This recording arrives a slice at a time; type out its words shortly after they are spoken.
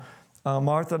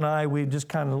Martha and I, we just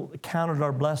kind of counted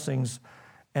our blessings,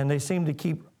 and they seem to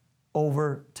keep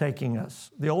overtaking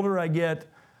us. The older I get,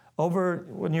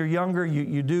 when you're younger,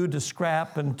 you do to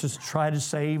scrap and to try to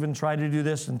save and try to do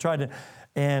this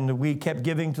and we kept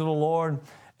giving to the Lord,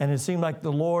 and it seemed like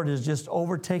the Lord is just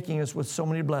overtaking us with so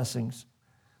many blessings.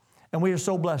 And we are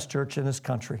so blessed, church, in this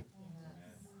country.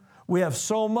 We have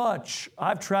so much.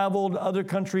 I've traveled other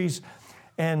countries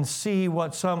and see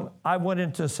I went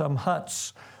into some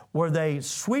huts where they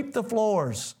sweep the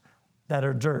floors that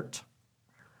are dirt.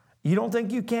 You don't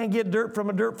think you can't get dirt from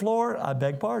a dirt floor? I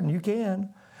beg pardon, you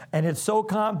can. And it's so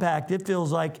compact, it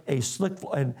feels like a slick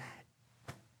floor.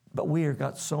 But we have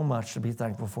got so much to be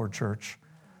thankful for, church.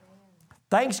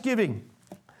 Thanksgiving.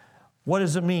 What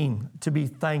does it mean to be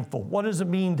thankful? What does it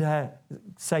mean to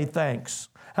say thanks?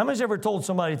 How many's ever told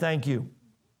somebody thank you?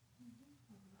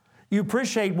 You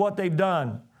appreciate what they've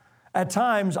done. At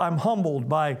times, I'm humbled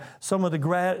by some of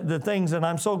the things, and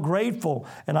I'm so grateful,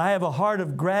 and I have a heart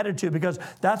of gratitude because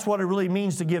that's what it really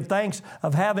means to give thanks,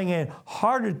 of having a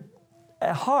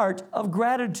heart of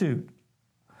gratitude.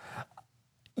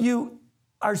 You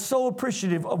are so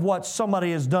appreciative of what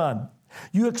somebody has done.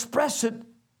 You express it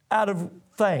out of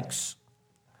thanks.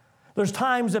 There's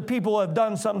times that people have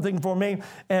done something for me,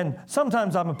 and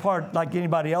sometimes I'm a part like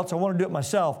anybody else. I want to do it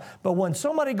myself. But when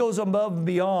somebody goes above and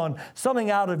beyond,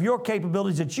 something out of your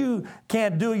capabilities that you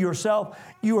can't do yourself,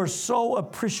 you are so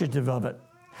appreciative of it.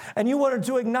 And you wanted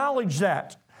to acknowledge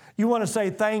that. You want to say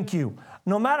thank you.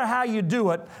 No matter how you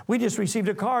do it, we just received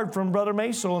a card from Brother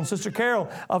Maisel and Sister Carol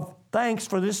of thanks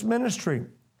for this ministry.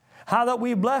 How that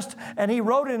we blessed, and he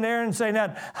wrote in there and saying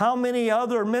that how many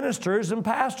other ministers and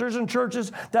pastors and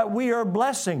churches that we are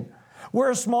blessing.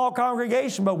 We're a small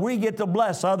congregation, but we get to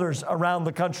bless others around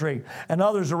the country and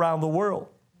others around the world.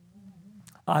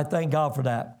 I thank God for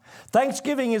that.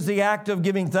 Thanksgiving is the act of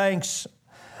giving thanks,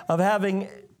 of having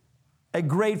a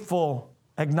grateful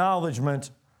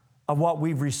acknowledgement of what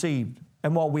we've received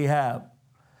and what we have.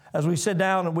 As we sit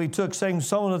down and we took some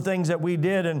of the things that we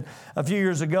did, and a few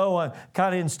years ago, I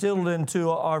kind of instilled into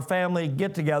our family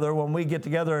get-together when we get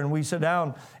together and we sit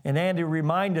down, and Andy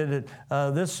reminded it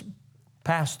this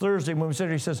past Thursday when we said,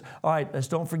 he says, all right, let's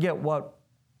don't forget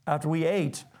after we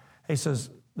ate, he says,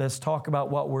 let's talk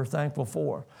about what we're thankful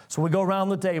for. So we go around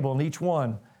the table and each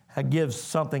one gives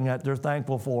something that they're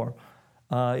thankful for.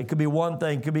 It could be one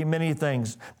thing, it could be many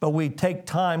things, but we take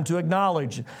time to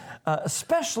acknowledge,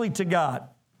 especially to God.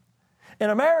 In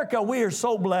America, we are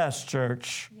so blessed,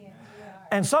 church. Yeah,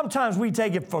 and sometimes we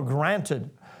take it for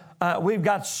granted. We've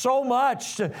got so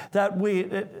much that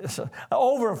it's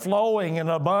overflowing in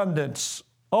abundance,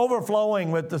 overflowing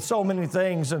with so many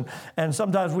things, and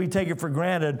sometimes we take it for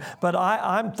granted. But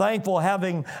I'm thankful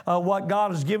having what God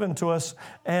has given to us,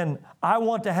 and I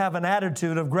want to have an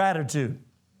attitude of gratitude.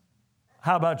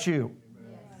 How about you?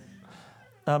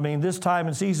 I mean, this time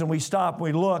in season, we stop,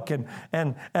 we look,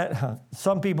 and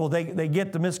some people, they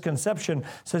get the misconception,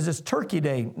 says it's Turkey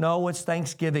Day. No, it's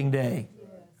Thanksgiving Day.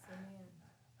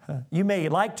 Yes, you may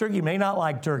like turkey, you may not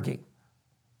like turkey.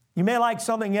 You may like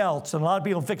something else, and a lot of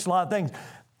people fix a lot of things.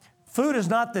 Food is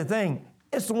not the thing.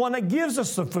 It's the one that gives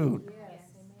us the food.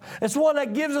 Yes, it's the one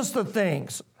that gives us the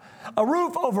things. A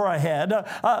roof over our head,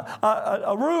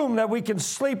 a room that we can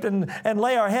sleep and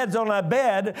lay our heads on our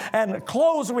bed, and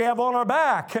clothes we have on our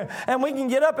back. And we can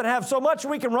get up and have so much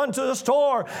we can run to the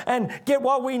store and get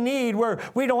what we need, where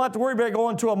we don't have to worry about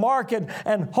going to a market,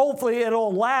 and hopefully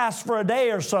it'll last for a day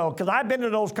or so. Because I've been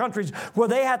to those countries where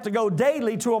they have to go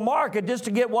daily to a market just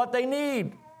to get what they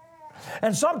need.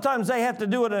 And sometimes they have to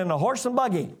do it in a horse and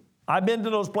buggy. I've been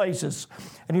to those places.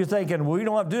 And you're thinking, well, we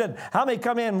don't have to do that. How many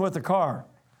come in with a car?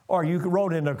 Or you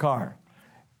rode in a car.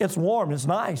 It's warm. It's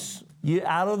nice. You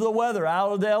out of the weather,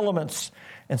 out of the elements.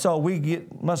 And so we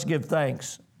must give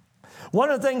thanks. One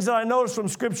of the things that I noticed from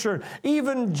Scripture,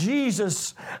 even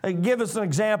Jesus gave us an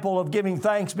example of giving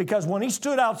thanks, because when he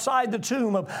stood outside the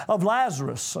tomb of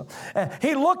Lazarus,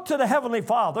 he looked to the Heavenly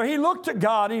Father. He looked to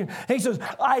God. He says,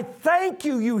 I thank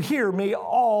you, you hear me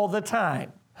all the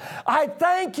time. I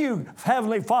thank you,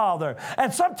 Heavenly Father.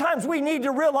 And sometimes we need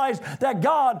to realize that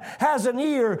God has an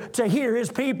ear to hear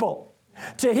His people,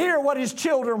 to hear what His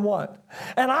children want.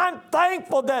 And I'm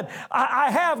thankful that I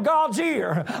have God's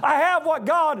ear. I have what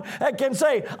God can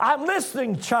say. I'm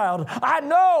listening, child. I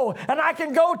know, and I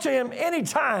can go to Him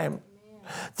anytime.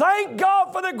 Thank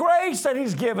God for the grace that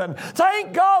He's given.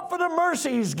 Thank God for the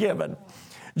mercy He's given.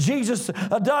 Jesus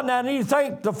done that, and he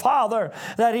thanked the Father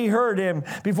that he heard him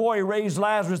before he raised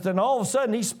Lazarus. Then all of a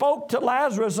sudden he spoke to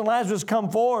Lazarus, and Lazarus come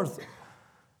forth,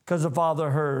 because the Father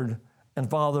heard and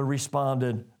Father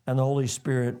responded, and the Holy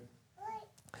Spirit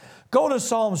Go to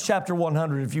Psalms chapter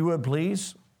 100, if you would,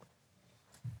 please.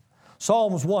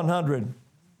 Psalms 100.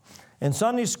 In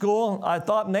Sunday school, I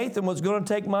thought Nathan was going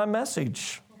to take my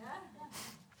message.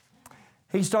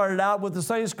 He started out with the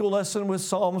Sunday school lesson with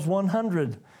Psalms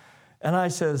 100. And I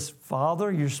says,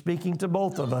 Father, you're speaking to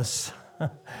both of us.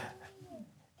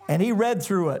 And he read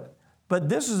through it. But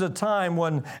this is a time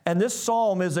when, and this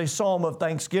psalm is a psalm of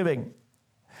thanksgiving.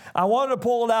 I wanted to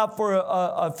pull it out for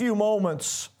a few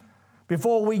moments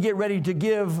before we get ready to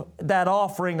give that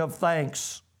offering of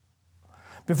thanks.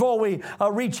 Before we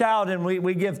reach out and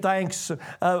we give thanks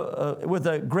with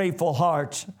a grateful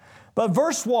heart. But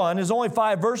verse 1 is only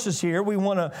 5 verses here we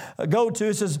want to go to.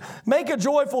 It says, make a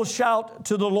joyful shout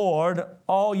to the Lord,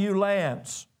 all you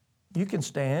lands. You can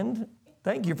stand.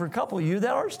 Thank you for a couple of you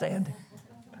that are standing.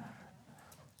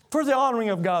 For the honoring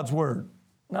of God's word.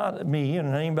 Not me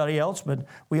and anybody else, but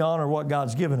we honor what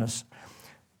God's given us.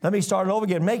 Let me start it over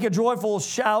again. Make a joyful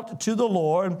shout to the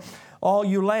Lord, all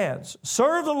you lands.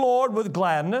 Serve the Lord with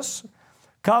gladness.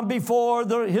 Come before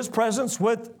His presence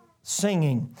with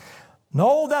singing.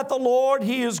 Know that the Lord,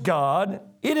 He is God.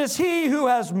 It is He who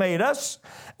has made us,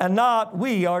 and not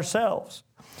we ourselves.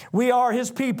 We are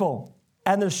His people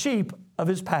and the sheep of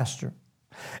His pasture.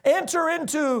 Enter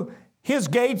into His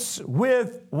gates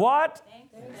with what?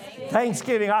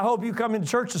 Thanksgiving. I hope you come into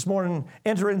church this morning and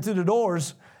enter into the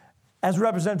doors as a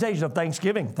representation of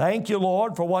thanksgiving. Thank you,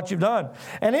 Lord, for what you've done.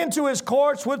 And into His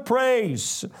courts with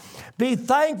praise. Be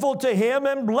thankful to Him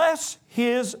and bless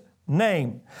His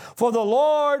name. For the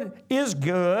Lord is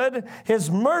good,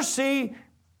 His mercy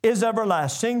is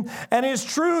everlasting, and His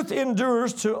truth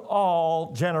endures to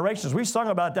all generations. We sung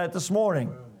about that this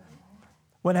morning.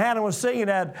 When Hannah was singing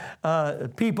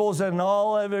at peoples and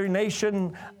all every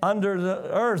nation under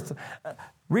the earth,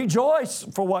 rejoice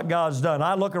for what God's done.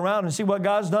 I look around and see what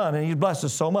God's done, and He's blessed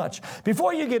us so much.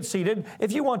 Before you get seated,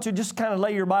 if you want to, just kind of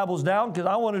lay your Bibles down, because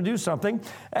I want to do something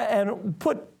and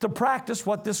put to practice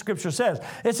what this scripture says.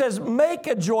 It says, make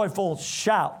a joyful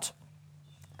shout.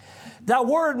 That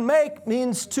word make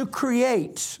means to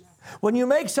create. When you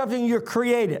make something, you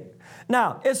create it.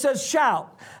 Now, it says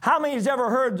shout. How many has ever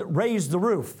heard raise the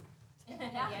roof?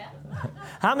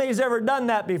 How many has ever done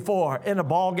that before in a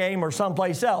ball game or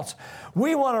someplace else?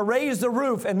 We want to raise the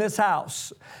roof in this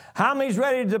house. How many's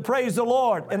ready to praise the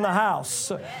Lord in the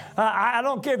house? I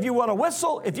don't care if you want to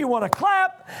whistle, if you want to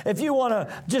clap, if you want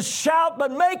to just shout,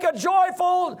 but make a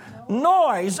joyful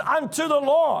noise unto the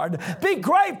Lord. Be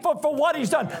grateful for what He's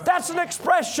done. That's an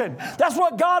expression. That's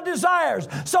what God desires.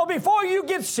 So before you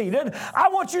get seated, I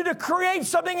want you to create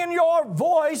something in your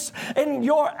voice, in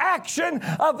your action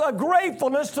of a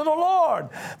gratefulness to the Lord.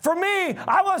 For me,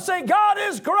 I want to say, God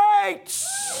is great.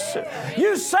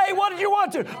 You say what you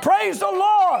want to. Praise the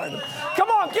Lord. Come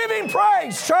on, give Him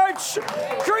praise, church.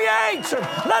 Create.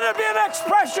 Let it be an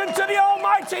expression to the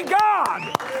Almighty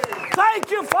God.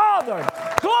 Thank you, Father.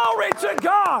 Glory to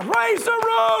God. Raise the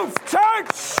roof,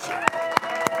 church.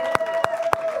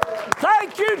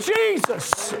 Thank you,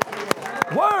 Jesus.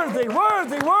 Worthy,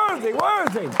 worthy, worthy,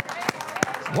 worthy.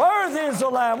 Worthy is the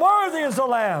Lamb. Worthy is the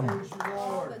Lamb.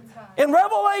 In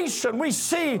Revelation, we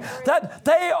see that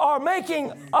they are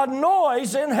making a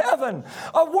noise in heaven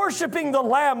of worshiping the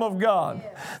Lamb of God.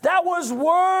 That was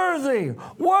worthy,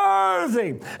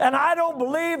 worthy. And I don't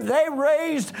believe they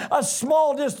raised a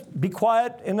small, just be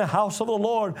quiet in the house of the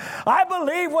Lord. I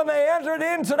believe when they entered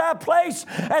into that place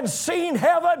and seen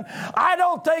heaven, I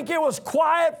don't think it was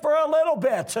quiet for a little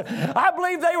bit. I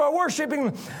believe they were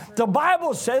worshiping, the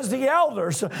Bible says the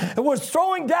elders was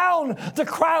throwing down the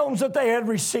crowns that they had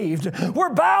received. We're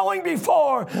bowing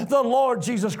before the Lord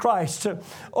Jesus Christ.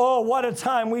 Oh, what a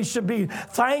time we should be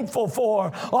thankful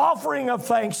for. Offering of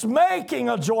thanks, making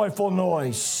a joyful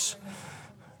noise.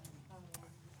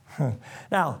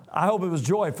 Now, I hope it was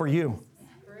joy for you.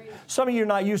 Some of you are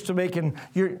not used to making,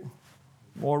 you're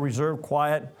more reserved,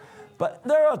 quiet. But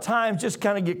there are times just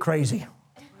kind of get crazy.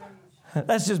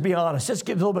 Let's just be honest. Just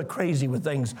get a little bit crazy with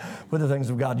things, with the things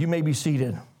of God. You may be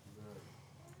seated.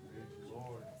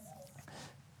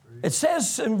 It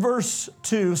says in verse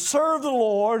 2, serve the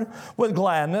Lord with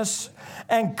gladness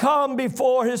and come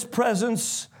before His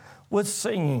presence with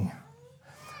singing.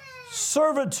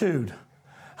 Servitude.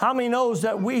 How many knows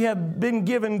that we have been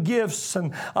given gifts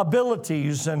and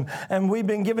abilities and we've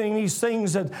been given these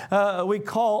things that we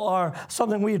call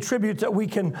something we attribute that we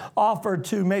can offer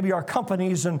to maybe our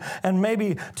companies and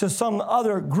maybe to some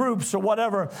other groups or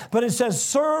whatever. But it says,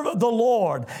 serve the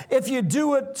Lord. If you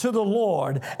do it to the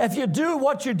Lord, if you do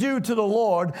what you do to the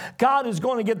Lord, God is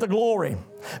going to get the glory.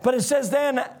 But it says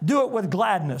then, do it with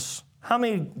gladness. How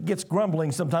many gets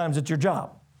grumbling sometimes at your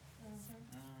job?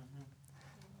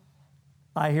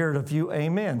 I heard a few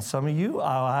amens. Some of you,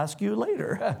 I'll ask you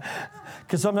later.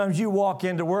 Because sometimes you walk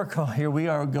into work, oh, here we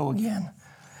are, go again.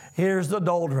 Here's the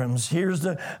doldrums. Here's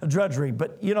the drudgery.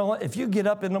 But you know what? If you get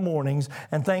up in the mornings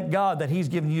and thank God that He's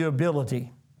given you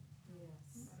ability,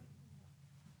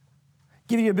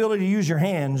 give you the ability to use your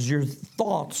hands, your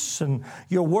thoughts, and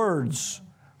your words.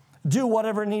 Do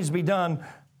whatever needs to be done.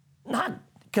 Not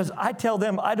because I tell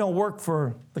them I don't work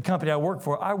for the company I work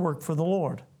for the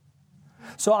Lord.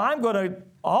 So I'm going to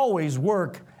always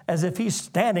work as if He's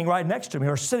standing right next to me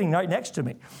or sitting right next to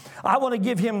me. I want to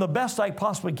give Him the best I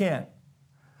possibly can.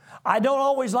 I don't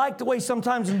always like the way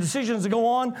sometimes the decisions go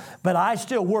on, but I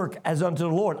still work as unto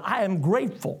the Lord. I am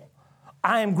grateful.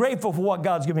 I am grateful for what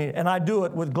God's given me, and I do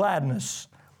it with gladness.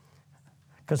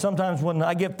 Because sometimes when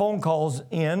I get phone calls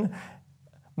in,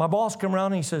 my boss comes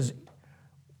around and he says,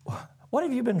 what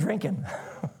have you been drinking?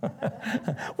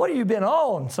 What have you been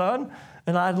on, son?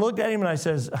 And I looked at him and I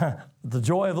says, the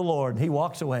joy of the Lord. He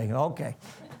walks away. Okay.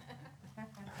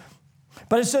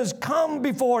 But it says, come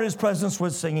before His presence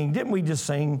with singing. Didn't we just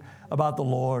sing about the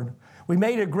Lord? We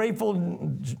made a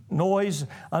grateful noise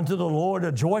unto the Lord,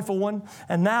 a joyful one.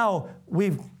 And now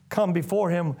we've come before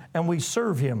Him and we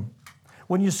serve Him.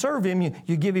 When you serve Him,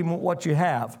 you give Him what you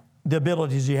have, the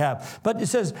abilities you have. But it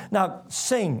says, now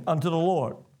sing unto the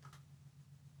Lord.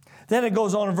 Then it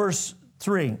goes on in verse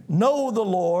 3. Know the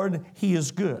Lord, He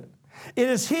is good. It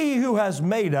is He who has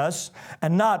made us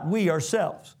and not we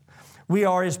ourselves. We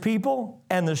are His people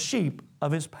and the sheep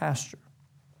of His pasture.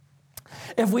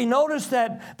 If we notice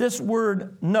that this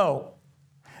word know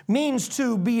means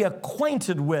to be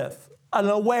acquainted with, an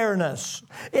awareness.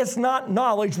 It's not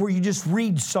knowledge where you just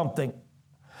read something.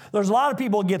 There's a lot of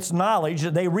people who get knowledge.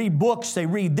 They read books, they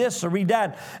read this or read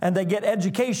that, and they get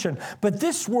education. But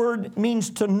this word means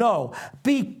to know,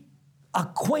 be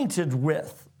acquainted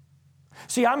with.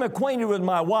 See, I'm acquainted with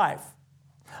my wife.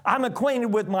 I'm acquainted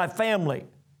with my family.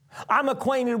 I'm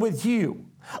acquainted with you.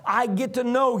 I get to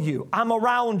know you. I'm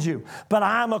around you. But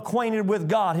I'm acquainted with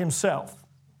God Himself.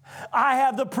 I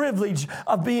have the privilege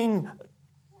of being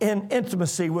in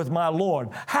intimacy with my Lord,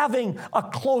 having a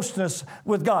closeness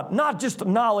with God, not just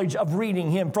knowledge of reading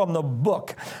Him from the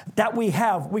book that we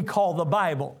call the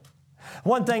Bible.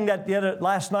 One thing that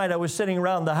last night I was sitting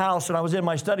around the house and I was in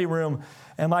my study room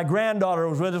and my granddaughter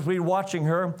was with us. We were watching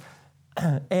her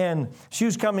and she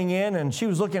was coming in and she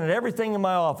was looking at everything in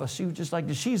my office. She was just like,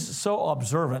 she's so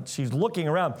observant. She's looking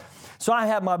around. So I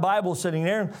have my Bible sitting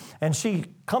there and she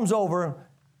comes over,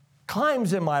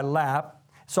 climbs in my lap.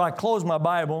 So I close my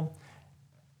Bible,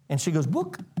 and she goes,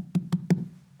 book.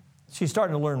 She's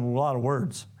starting to learn a lot of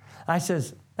words. I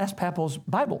says, that's Papa's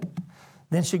Bible.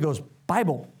 Then she goes,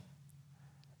 Bible.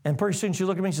 And pretty soon she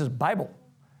looked at me and says, Bible.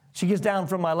 She gets down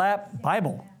from my lap,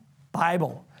 Bible,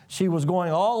 Bible. She was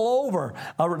going all over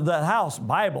the house,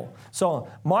 Bible. So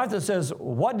Martha says,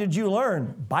 what did you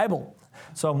learn? Bible.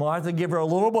 So Martha gave her a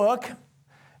little book,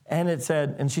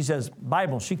 and she says,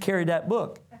 Bible. She carried that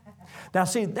book. Now,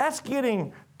 see, that's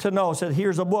getting to know. Said,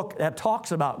 here's a book that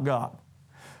talks about God.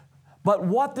 But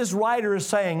what this writer is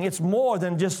saying, it's more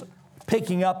than just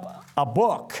picking up a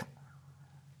book.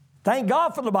 Thank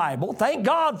God for the Bible. Thank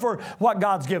God for what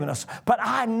God's given us. But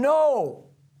I know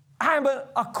I'm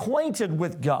acquainted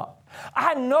with God.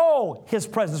 I know His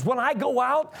presence. When I go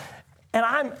out and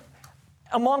I'm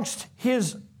amongst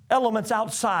His elements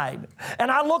outside,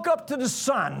 and I look up to the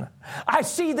sun, I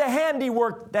see the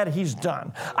handiwork that He's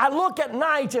done. I look at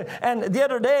night, and the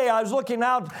other day I was looking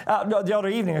out, the other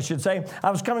evening I should say, I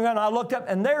was coming out and I looked up,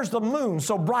 and there's the moon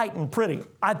so bright and pretty.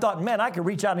 I thought, man, I could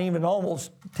reach out and even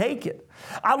almost take it.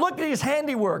 I looked at His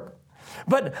handiwork,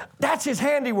 but that's His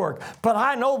handiwork. But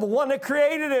I know the one that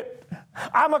created it.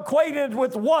 I'm acquainted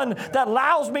with one that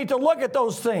allows me to look at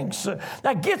those things,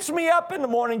 that gets me up in the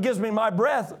morning, gives me my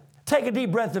breath. Take a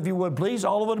deep breath, if you would, please,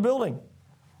 all over the building.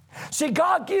 See,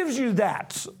 God gives you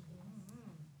that.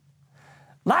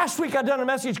 Last week, I done a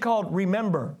message called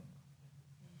Remember.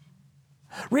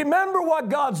 Remember what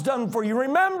God's done for you.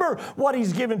 Remember what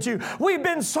He's given to you. We've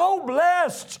been so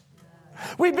blessed.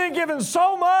 We've been given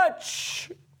so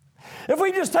much. If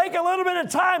we just take a little bit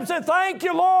of time and say, thank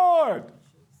you, Lord.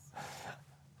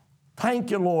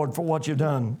 Thank you, Lord, for what you've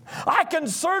done. I can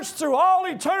search through all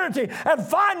eternity and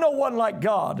find no one like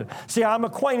God. See, I'm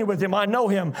acquainted with Him. I know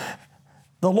Him.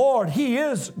 The Lord, He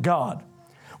is God.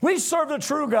 We serve the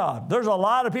true God. There's a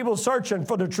lot of people searching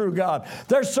for the true God.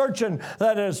 They're searching,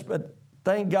 that is, but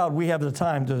thank God we have the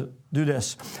time to do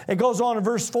this. It goes on in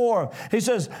verse 4. He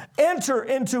says, enter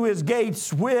into His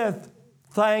gates with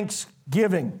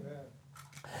thanksgiving.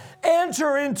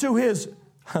 Enter into His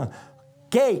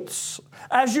gates.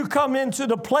 As you come into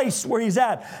the place where He's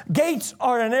at, gates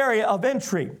are an area of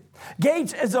entry.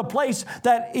 Gates is a place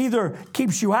that either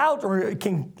keeps you out or it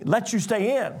can let you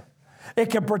stay in. It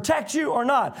can protect you or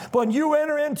not. But when you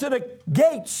enter into the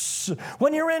gates,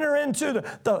 when you enter into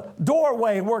the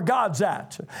doorway where God's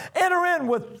at, enter in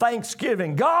with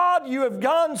thanksgiving. God, you have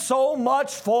done so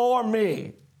much for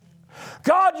me.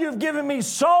 God, you've given me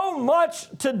so much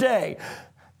today.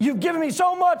 You've given me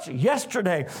so much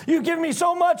yesterday. You've given me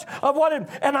so much of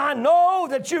and I know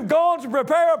that you've gone to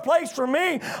prepare a place for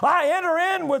me. I enter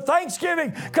in with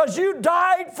thanksgiving because you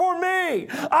died for me.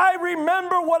 I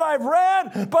remember what I've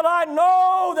read, but I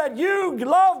know that you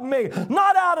love me,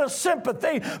 not out of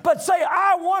sympathy, but say,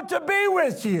 I want to be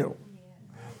with you.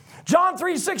 John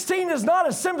 3:16 is not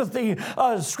a sympathy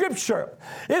scripture.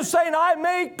 It's saying, I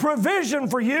make provision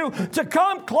for you to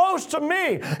come close to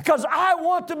me because I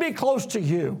want to be close to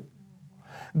you.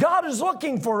 God is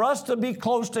looking for us to be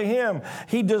close to Him.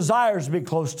 He desires to be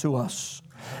close to us.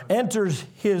 Enters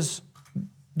His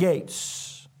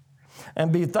gates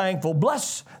and be thankful.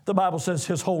 Bless, the Bible says,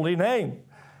 His holy name.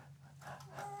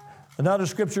 Another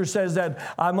scripture says that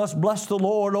I must bless the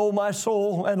Lord, O my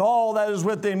soul, and all that is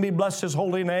within me. Bless His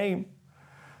holy name.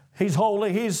 He's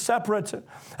holy. He's separate.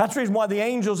 That's the reason why the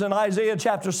angels in Isaiah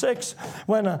chapter 6,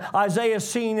 when Isaiah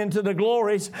seen into the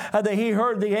glories, that he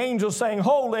heard the angels saying,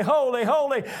 holy, holy,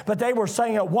 holy. But they were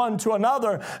saying it one to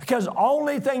another because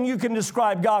only thing you can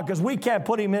describe God, because we can't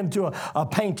put Him into a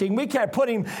painting. We can't put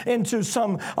Him into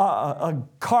some a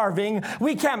carving.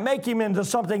 We can't make Him into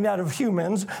something out of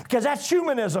humans because that's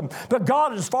humanism. But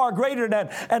God is far greater than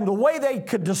that. And the way they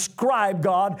could describe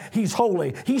God, He's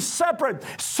holy. He's separate.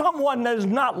 Someone that is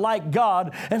not like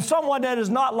God and someone that is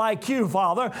not like you,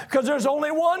 Father, because there's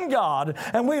only one God.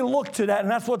 And we look to that, and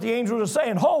that's what the angels are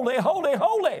saying, holy, holy,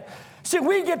 holy. See,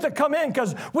 we get to come in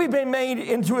because we've been made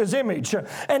into His image.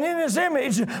 And in His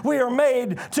image, we are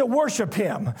made to worship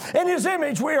Him. In His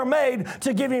image, we are made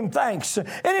to give Him thanks. In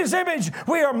His image,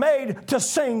 we are made to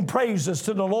sing praises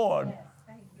to the Lord.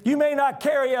 You may not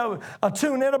carry a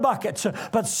tune in a bucket,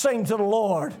 but sing to the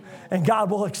Lord, and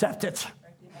God will accept it.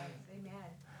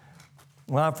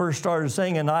 When I first started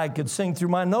singing, I could sing through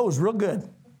my nose real good.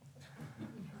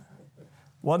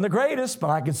 Wasn't the greatest, but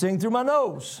I could sing through my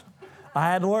nose.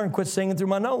 I had to learn to quit singing through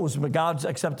my nose, but God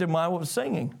accepted my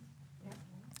singing.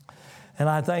 And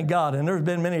I thank God. And there's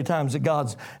been many times that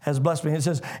God has blessed me. It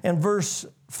says in verse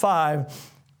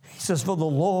 5, He says, for the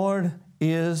Lord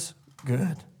is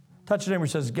good. Touch your neighbor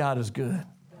and says, God is good.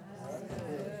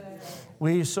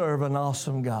 We serve an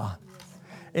awesome God.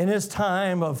 In this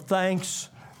time of thanks,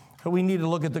 we need to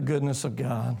look at the goodness of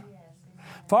God.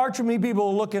 Far too many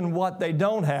people look at what they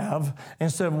don't have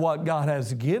instead of what God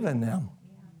has given them.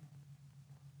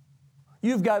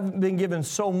 You've been given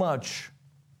so much.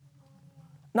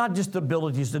 Not just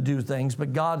abilities to do things,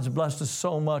 but God's blessed us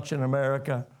so much in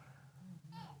America.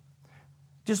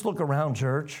 Just look around,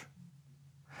 church.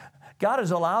 God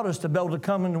has allowed us to be able to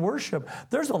come and worship.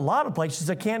 There's a lot of places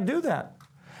that can't do that.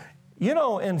 You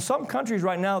know, in some countries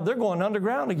right now, they're going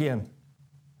underground again.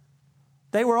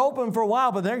 They were open for a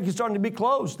while, but they're starting to be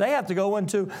closed. They have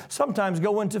to sometimes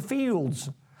go into fields.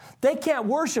 They can't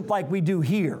worship like we do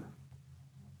here.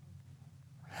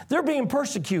 They're being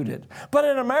persecuted. But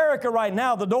in America right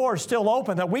now, the door is still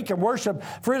open that we can worship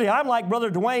freely. I'm like Brother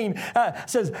Dwayne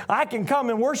says, I can come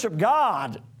and worship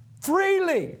God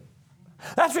freely.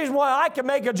 That's the reason why I can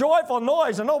make a joyful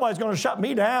noise and nobody's going to shut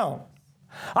me down.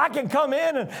 I can come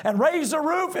in and raise the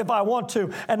roof if I want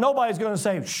to, and nobody's going to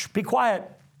say, shh, be quiet.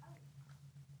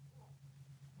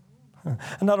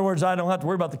 In other words, I don't have to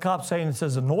worry about the cops saying it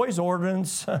says a noise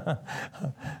ordinance.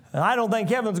 I don't think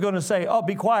heaven's going to say, oh,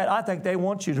 be quiet. I think they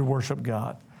want you to worship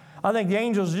God. I think the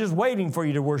angels are just waiting for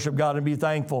you to worship God and be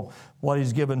thankful what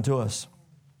He's given to us.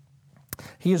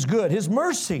 He is good. His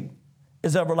mercy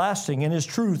is everlasting, and His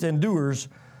truth endures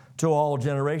to all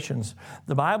generations.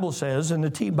 The Bible says, and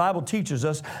the Bible teaches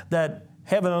us, that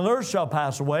heaven and earth shall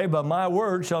pass away, but my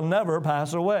word shall never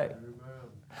pass away. Amen.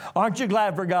 Aren't you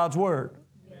glad for God's word?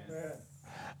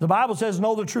 The Bible says,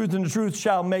 know the truth, and the truth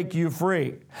shall make you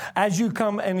free. As you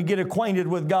come and get acquainted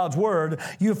with God's word,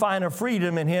 you find a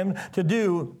freedom in Him to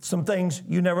do some things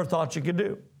you never thought you could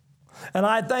do. And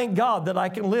I thank God that I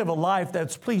can live a life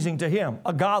that's pleasing to Him,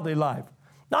 a godly life,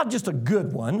 not just a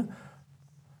good one.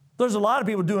 There's a lot of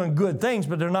people doing good things,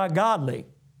 but they're not godly.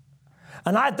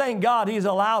 And I thank God He's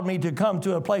allowed me to come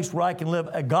to a place where I can live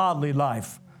a godly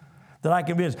life, that I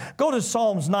can be. Go to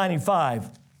Psalms 95.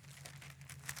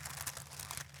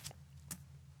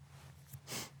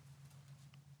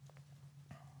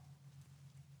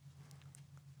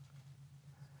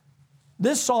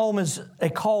 This psalm is a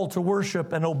call to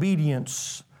worship and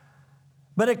obedience.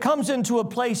 But it comes into a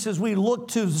place as we look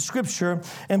to the Scripture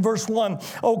in verse 1.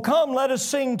 Oh, come, let us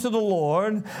sing to the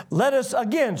Lord. Let us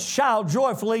again shout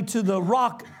joyfully to the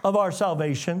rock of our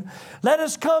salvation. Let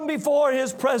us come before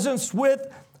His presence with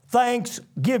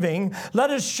thanksgiving. Let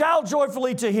us shout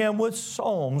joyfully to Him with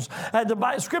psalms.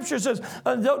 The Scripture says,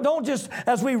 don't just,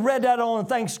 as we read that on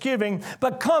Thanksgiving,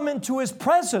 but come into His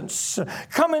presence.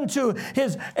 Come into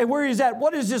His, where He's at.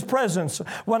 What is His presence?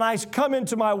 When I come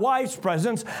into my wife's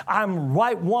presence, I'm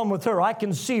right one with her. I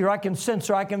can see her, I can sense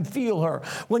her, I can feel her.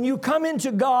 When you come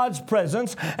into God's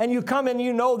presence, and you come and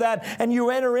you know that, and you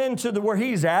enter into where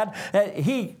He's at,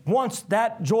 He wants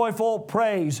that joyful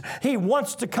praise. He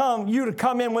wants you to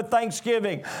come in with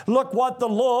thanksgiving. Look what the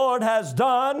Lord has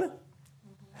done.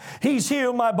 He's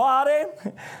healed my body.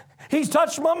 He's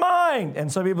touched my mind. And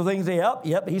some people think,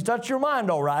 yep, He's touched your mind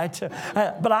all right.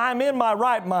 But I'm in my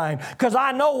right mind because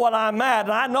I know what I'm at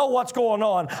and I know what's going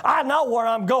on. I know where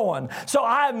I'm going. So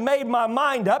I've made my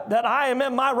mind up that I am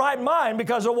in my right mind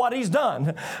because of what He's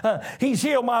done. He's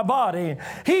healed my body.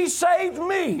 He saved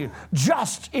me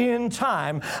just in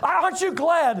time. Aren't you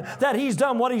glad that He's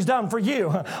done what He's done for you?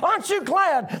 Aren't you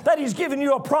glad that He's given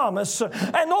you a promise?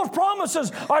 And those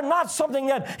promises are not something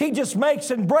that He just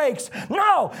makes and breaks.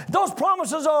 No, those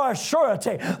promises are a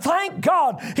surety. Thank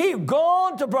God He's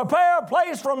gone to prepare a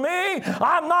place for me.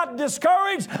 I'm not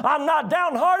discouraged. I'm not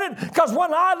downhearted because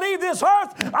when I leave this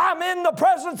earth, I'm in the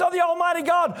presence of the Almighty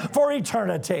God for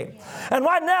eternity. And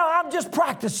right now, I'm just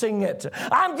practicing it.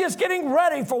 I'm just getting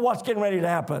ready for what's getting ready to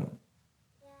happen.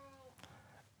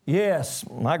 Yes,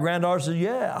 my granddaughter said,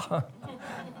 yeah.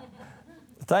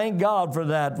 Thank God for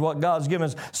that, what God's given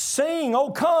us. Sing, oh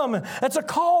come. It's a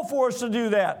call for us to do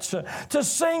that, to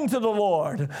sing to the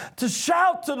Lord, to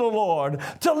shout to the Lord,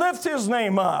 to lift His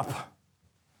name up.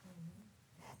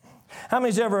 How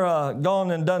many's ever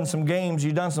gone and done some games,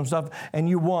 you've done some stuff, and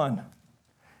you won?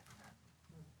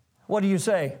 What do you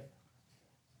say?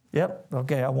 Yep,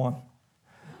 okay, I won.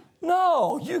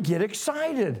 No, you get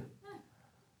excited.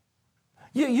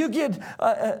 You get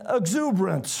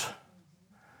exuberance.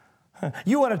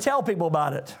 You want to tell people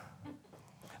about it.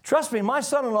 Trust me, my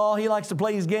son-in-law, he likes to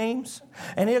play his games,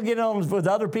 and he'll get on with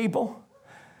other people,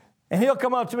 and he'll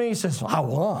come up to me and he says, I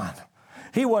won.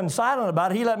 He wasn't silent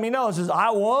about it. He let me know. He says,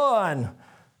 I won.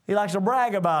 He likes to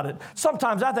brag about it.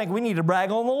 Sometimes I think we need to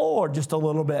brag on the Lord just a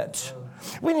little bit.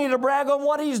 We need to brag on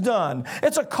what He's done.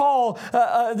 It's a call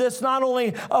that's not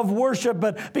only of worship,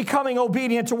 but becoming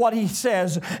obedient to what He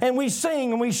says. And we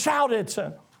sing and we shout it.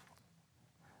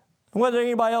 Whether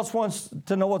anybody else wants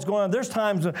to know what's going on. There's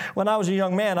times when I was a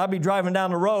young man, I'd be driving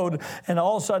down the road, and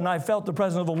all of a sudden I felt the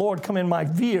presence of the Lord come in my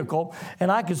vehicle,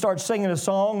 and I could start singing a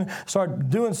song, start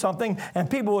doing something, and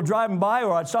people were driving by,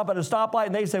 or I'd stop at a stoplight,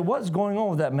 and they'd say, what's going on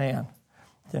with that man?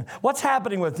 What's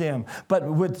happening with him? But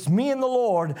with me and the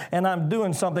Lord, and I'm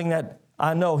doing something that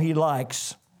I know He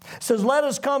likes. It says, let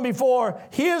us come before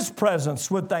His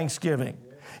presence with thanksgiving.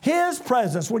 His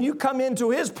presence, when you come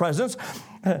into His presence,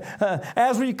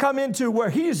 as we come into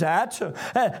where He's at,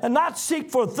 and not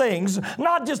seek for things,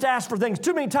 not just ask for things.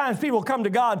 Too many times people come to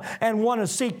God and want to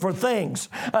seek for things.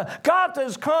 God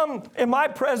says, come in my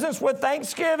presence with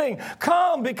thanksgiving.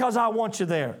 Come because I want you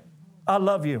there. I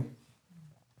love you.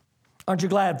 Aren't you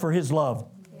glad for His love?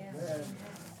 Yes.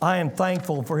 I am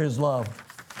thankful for His love.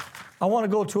 I want to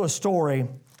go to a story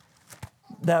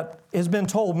that has been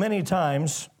told many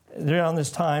times around this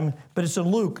time, but it's in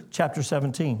Luke chapter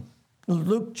 17.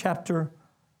 Luke chapter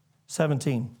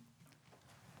 17.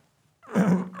 If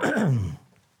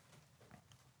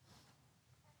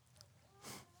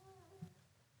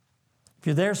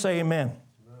you're there, say amen.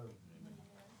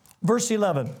 Verse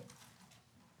 11.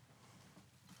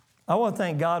 I want to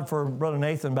thank God for Brother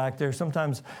Nathan back there.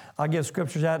 Sometimes I give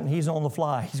scriptures out and he's on the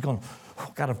fly. He's going,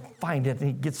 got to find it. And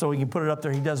he gets so he can put it up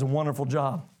there. He does a wonderful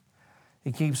job.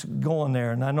 He keeps going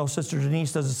there. And I know Sister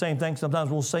Denise does the same thing.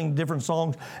 Sometimes we'll sing different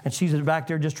songs, and she's back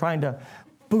there just trying to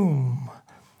boom.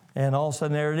 And all of a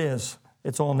sudden, there it is.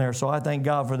 It's on there. So I thank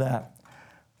God for that.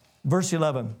 Verse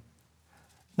 11.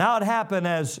 Now it happened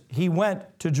as He went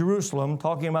to Jerusalem,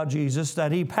 talking about Jesus,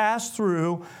 that He passed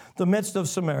through the midst of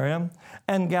Samaria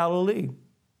and Galilee.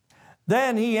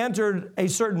 Then He entered a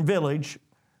certain village.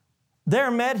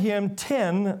 There met Him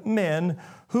 10 men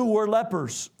who were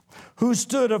lepers, who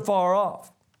stood afar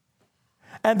off.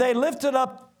 And they lifted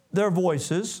up their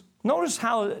voices. Notice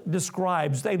how it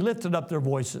describes they lifted up their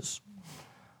voices.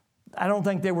 I don't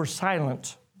think they were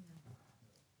silent.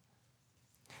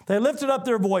 They lifted up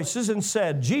their voices and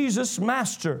said, Jesus,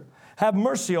 Master, have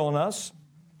mercy on us.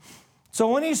 So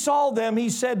when He saw them, He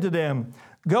said to them,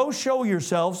 Go show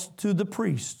yourselves to the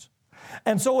priest.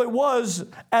 And so it was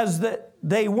as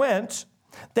they went,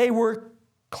 they were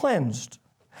cleansed.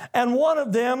 And one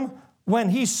of them, when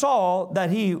he saw that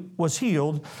he was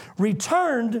healed,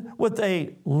 returned with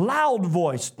a loud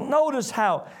voice. Notice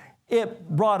how it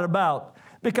brought about.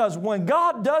 Because when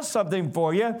God does something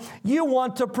for you, you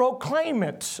want to proclaim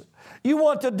it. You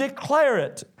want to declare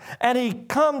it. And he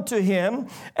come to him,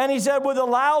 and he said with a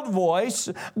loud voice,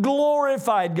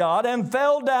 glorified God, and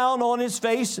fell down on his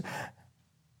face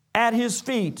at his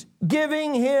feet,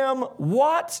 giving him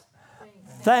what?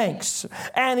 Thanks.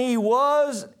 And he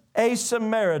was a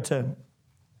Samaritan.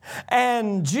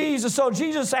 And Jesus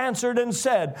answered and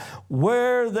said,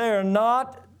 were there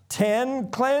not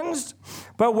 10 cleansed?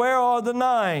 But where are the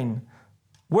 9?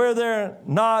 Were there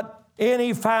not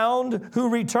any found who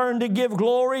returned to give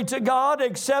glory to God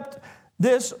except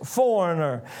this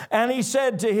foreigner? And he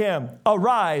said to him,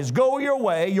 arise, go your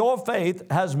way, your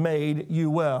faith has made you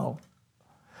well.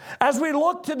 As we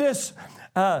look to this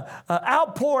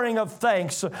outpouring of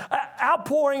thanks,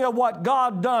 outpouring of what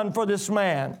God done for this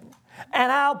man,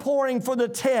 and outpouring for the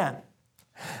 10,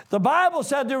 the Bible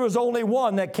said there was only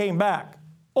one that came back.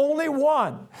 Only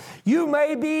one. You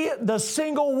may be the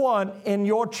single one in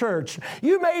your church.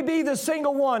 You may be the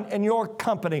single one in your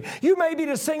company. You may be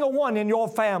the single one in your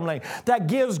family that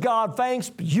gives God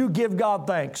thanks. You give God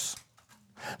thanks.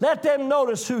 Let them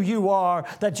notice who you are,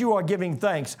 that you are giving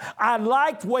thanks. I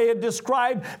liked the way it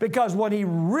described, because when he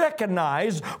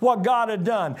recognized what God had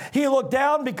done, he looked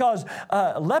down, because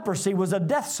leprosy was a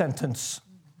death sentence.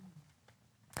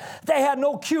 They had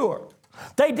no cure.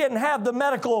 They didn't have the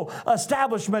medical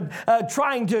establishment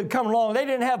trying to come along. They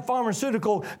didn't have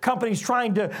pharmaceutical companies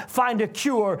trying to find a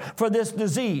cure for this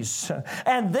disease.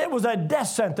 And it was a death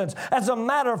sentence. As a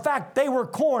matter of fact, they were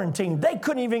quarantined. They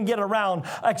couldn't even get around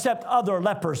except other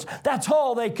lepers. That's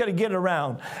all they could get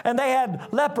around. And they had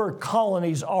leper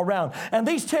colonies all around. And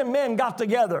these 10 men got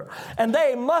together, and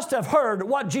they must have heard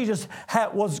what Jesus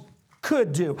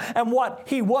could do and what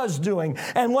he was doing.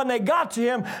 And when they got to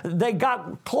him, they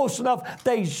got close enough,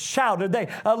 they shouted, they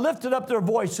lifted up their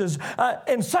voices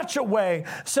in such a way,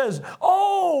 says,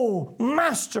 oh,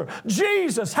 Master,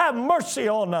 Jesus, have mercy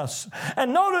on us.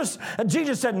 And notice,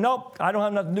 Jesus said, nope, I don't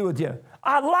have nothing to do with you.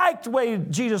 I liked the way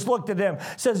Jesus looked at him.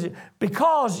 Says,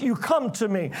 because you come to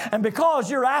me and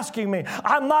because you're asking me,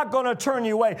 I'm not going to turn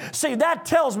you away. See, that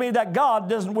tells me that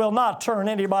God will not turn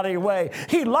anybody away.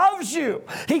 He loves you.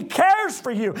 He cares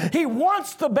for you. He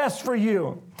wants the best for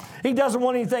you. He doesn't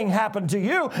want anything happen to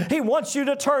you. He wants you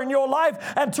to turn your life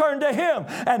and turn to Him.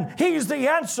 And He's the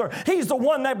answer. He's the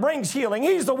one that brings healing.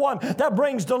 He's the one that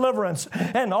brings deliverance.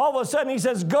 And all of a sudden He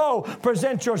says, go,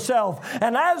 present yourself.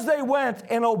 And as they went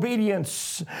in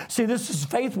obedience, see, this is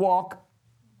faith walk.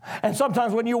 And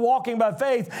sometimes when you're walking by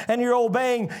faith and you're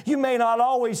obeying, you may not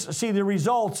always see the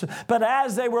results. But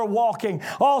as they were walking,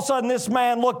 all of a sudden this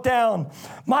man looked down.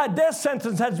 My death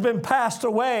sentence has been passed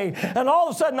away. And all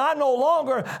of a sudden I no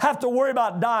longer have to worry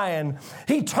about dying.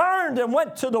 He turned and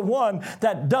went to the one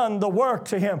that done the work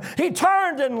to him. He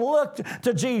turned and looked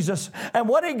to Jesus. And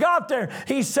when he got there,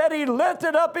 he said he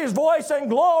lifted up his voice and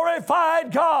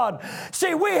glorified God.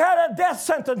 See, we had a death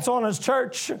sentence on us,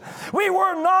 church. We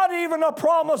were not even a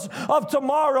promise of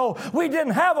tomorrow. We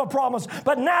didn't have a promise,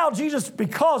 but now Jesus,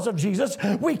 because of Jesus,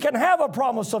 we can have a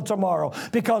promise of tomorrow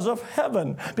because of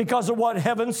heaven, because of what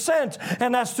heaven sent,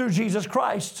 and that's through Jesus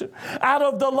Christ. Out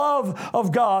of the love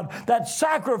of God that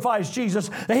sacrificed Jesus,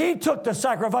 He took the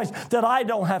sacrifice that I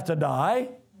don't have to die.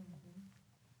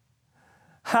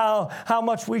 How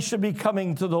much we should be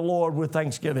coming to the Lord with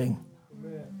thanksgiving.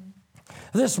 Amen.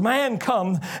 This man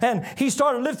come and he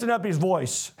started lifting up his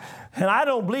voice. And I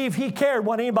don't believe he cared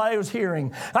what anybody was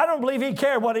hearing. I don't believe he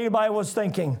cared what anybody was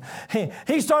thinking.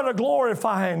 He started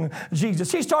glorifying Jesus.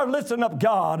 He started lifting up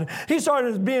God. He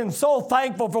started being so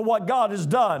thankful for what God has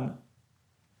done.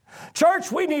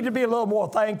 Church, we need to be a little more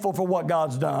thankful for what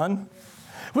God's done.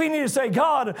 We need to say,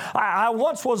 God, I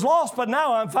once was lost, but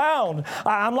now I'm found.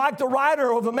 I'm like the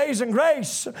writer of Amazing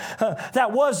Grace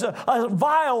that was a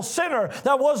vile sinner,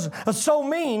 that was so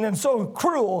mean and so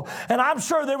cruel. And I'm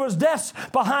sure there was deaths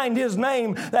behind his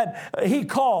name that he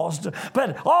caused.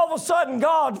 But all of a sudden,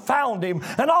 God found him.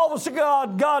 And all of a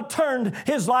sudden, God turned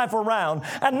his life around.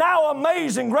 And now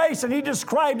Amazing Grace, and he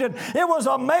described it. It was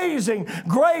amazing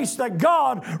grace that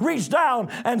God reached down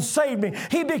and saved me.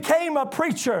 He became a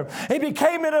preacher. He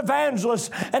became an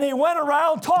evangelist, and he went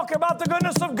around talking about the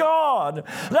goodness of God.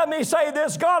 Let me say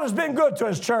this, God has been good to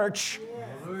His church.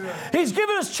 He's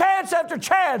given us chance after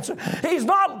chance. He's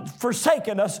not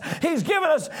forsaken us. He's given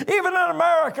us, even in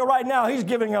America right now, He's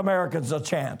giving Americans a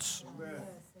chance.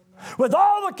 with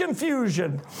all the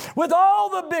confusion, with all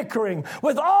the bickering,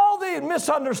 with all the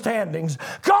misunderstandings,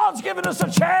 God's given us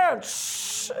a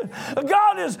chance.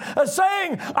 God is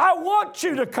saying, I want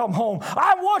you to come home.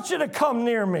 I want you to come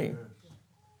near me.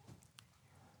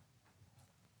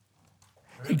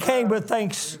 He came with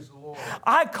thanks.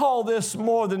 I call this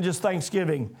more than just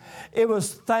thanksgiving. It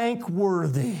was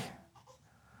thankworthy.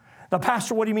 Now,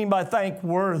 Pastor, what do you mean by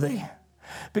thankworthy?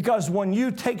 Because when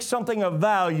you take something of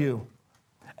value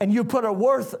and you put a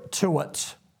worth to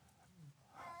it.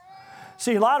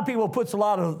 See, a lot of people puts a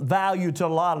lot of value to a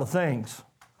lot of things.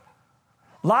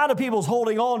 A lot of people's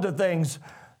holding on to things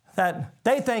that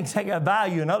they think have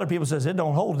value, and other people says it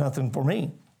don't hold nothing for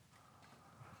me.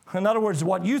 In other words,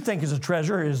 what you think is a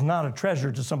treasure is not a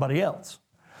treasure to somebody else.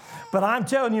 But I'm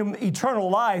telling you, eternal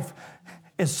life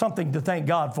is something to thank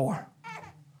God for.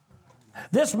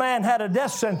 This man had a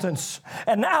death sentence,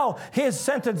 and now his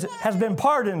sentence has been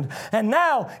pardoned. And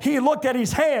now he looked at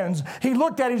his hands, he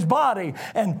looked at his body,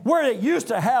 and where it used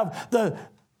to have the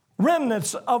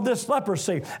remnants of this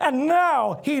leprosy, and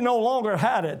now he no longer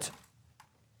had it.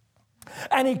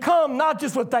 And he come not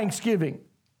just with thanksgiving,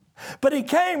 but he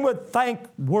came with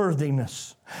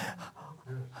thankworthiness.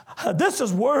 This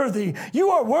is worthy. You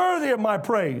are worthy of my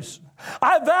praise.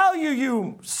 I value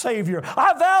you, Savior.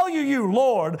 I value you,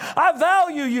 Lord. I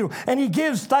value you. And he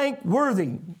gives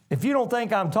thankworthy. If you don't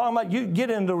think I'm talking about, you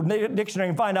get into the dictionary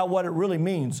and find out what it really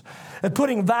means. It's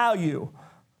putting value.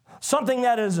 Something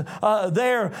that is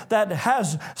there that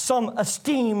has some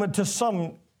esteem to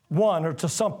someone or to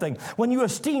something. When you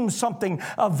esteem something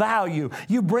of value,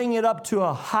 you bring it up to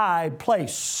a high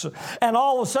place. And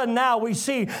all of a sudden now we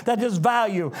see that his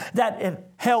value, that it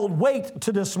held weight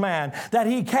to this man, that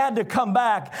he had to come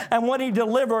back. And when he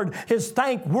delivered his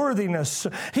thankworthiness,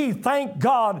 he thanked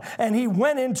God and he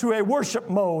went into a worship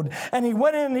mode. And he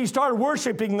went in and he started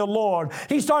worshiping the Lord.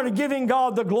 He started giving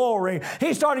God the glory.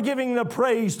 He started giving the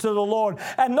praise to the Lord.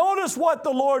 And notice what the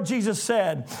Lord Jesus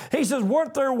said. He says,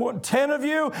 weren't there 10 of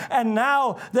you? And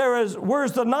now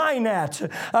where's the 9 at?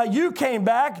 You came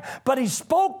back, but he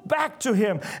spoke back to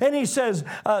him. And he says,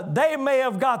 they may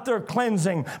have got their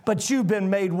cleansing, but you've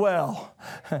been made well.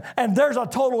 And there's a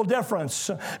total difference,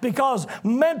 because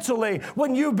mentally,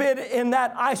 when you've been in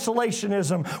that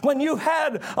isolationism, when you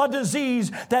had a disease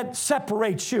that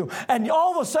separates you, and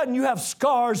all of a sudden you have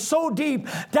scars so deep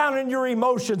down in your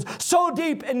emotions, so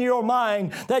deep in your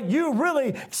mind that you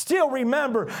really still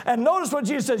remember. And notice what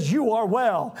Jesus says, you are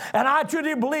well. And I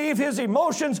truly believe his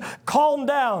emotions calmed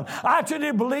down. I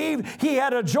truly believe he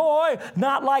had a joy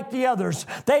not like the others.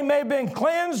 They may have been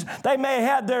cleansed. They may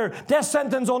have had their death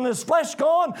sentence on this flesh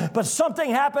gone, but something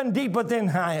happened deep within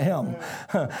him.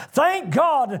 Thank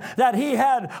God that he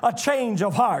had a change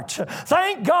of heart.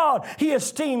 Thank God he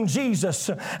esteemed Jesus.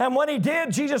 And when he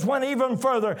did, Jesus went even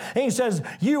further. And he says,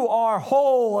 you are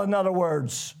whole, in other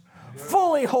words.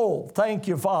 Fully whole. Thank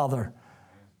you, Father.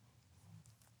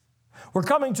 We're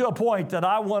coming to a point that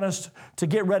I want us to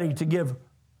get ready to give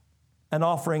an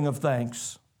offering of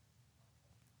thanks.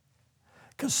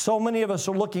 Because so many of us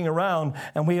are looking around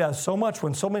and we have so much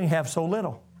when so many have so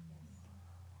little.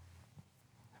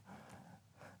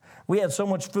 We had so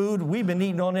much food. We've been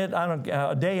eating on it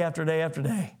day after day after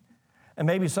day. And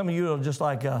maybe some of you are just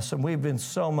like us, and we've been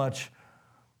so much.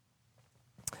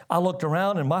 I looked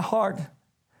around and my heart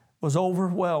was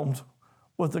overwhelmed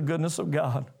with the goodness of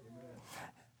God.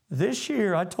 This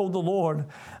year, I told the Lord,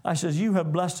 I says, you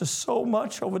have blessed us so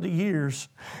much over the years.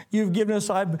 You've given us,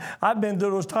 I've been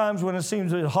through those times when it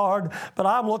seems hard, but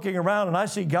I'm looking around and I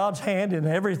see God's hand in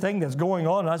everything that's going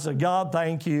on. And I said, God,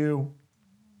 thank you.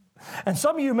 And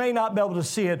some of you may not be able to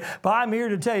see it, but I'm here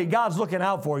to tell you, God's looking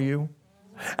out for you.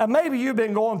 And maybe you've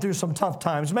been going through some tough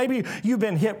times. Maybe you've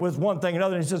been hit with one thing or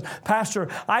another. And he says, Pastor,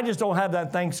 I just don't have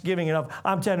that Thanksgiving enough.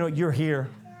 I'm telling you, you're here.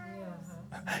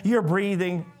 You're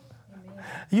breathing.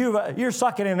 You're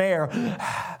sucking in air.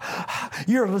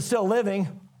 You're still living.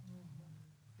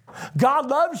 God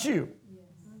loves you.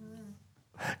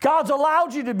 God's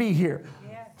allowed you to be here.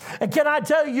 And can I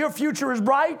tell you, your future is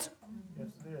bright? Yes,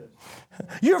 it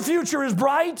is. Your future is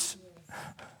bright.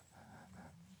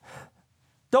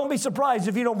 Don't be surprised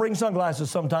if you don't bring sunglasses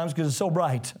sometimes because it's so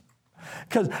bright.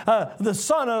 Because the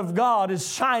Son of God is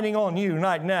shining on you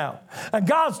right now. And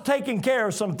God's taking care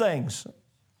of some things.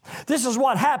 This is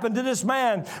what happened to this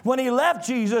man. When he left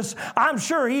Jesus, I'm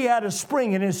sure he had a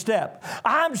spring in his step.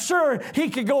 I'm sure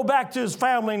he could go back to his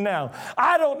family now.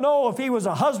 I don't know if he was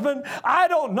a husband. I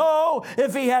don't know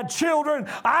if he had children.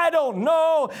 I don't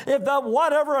know if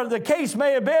whatever the case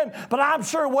may have been. But I'm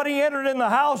sure when he entered in the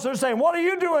house, they're saying, what are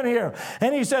you doing here?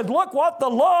 And he said, look what the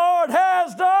Lord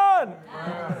has done.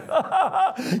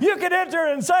 You can enter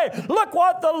and say, look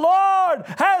what the Lord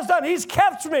has done. He's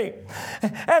kept me.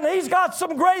 And He's got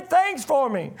some great things for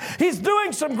me. He's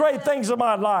doing some great things in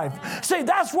my life. See,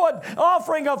 that's what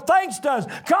offering of thanks does.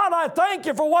 God, I thank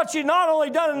you for what you've not only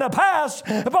done in the past,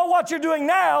 but what you're doing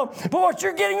now, but what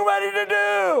you're getting ready to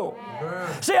do.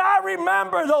 Amen. See, I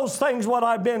remember those things, what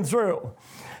I've been through.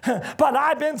 But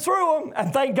I've been through them,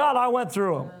 and thank God I went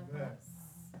through them.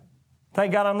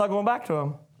 Thank God I'm not going back to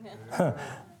them.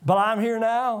 But I'm here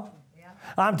now.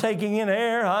 I'm taking in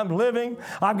air. I'm living.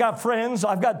 I've got friends.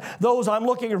 I've got those I'm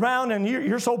looking around, and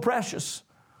you're so precious.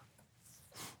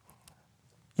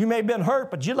 You may have been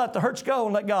hurt, but you let the hurts go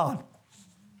and let God.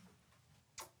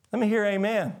 Let me hear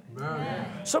amen.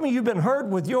 Amen. Some of you have been hurt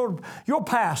with your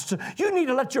past. You need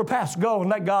to let your past go and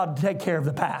let God take care of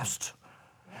the past.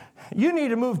 You need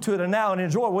to move to the now and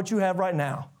enjoy what you have right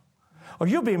now, or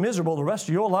you'll be miserable the rest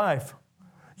of your life.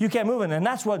 You can't move it. And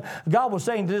that's what God was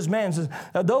saying to this man. He says,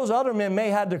 those other men may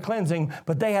have their cleansing,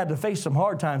 but they had to face some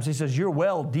hard times. He says, you're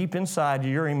well deep inside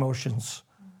your emotions.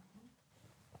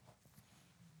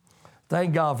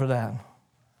 Thank God for that.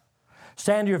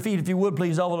 Stand to your feet, if you would,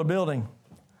 please, over the building.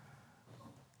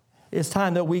 It's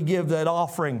time that we give that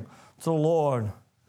offering to the Lord.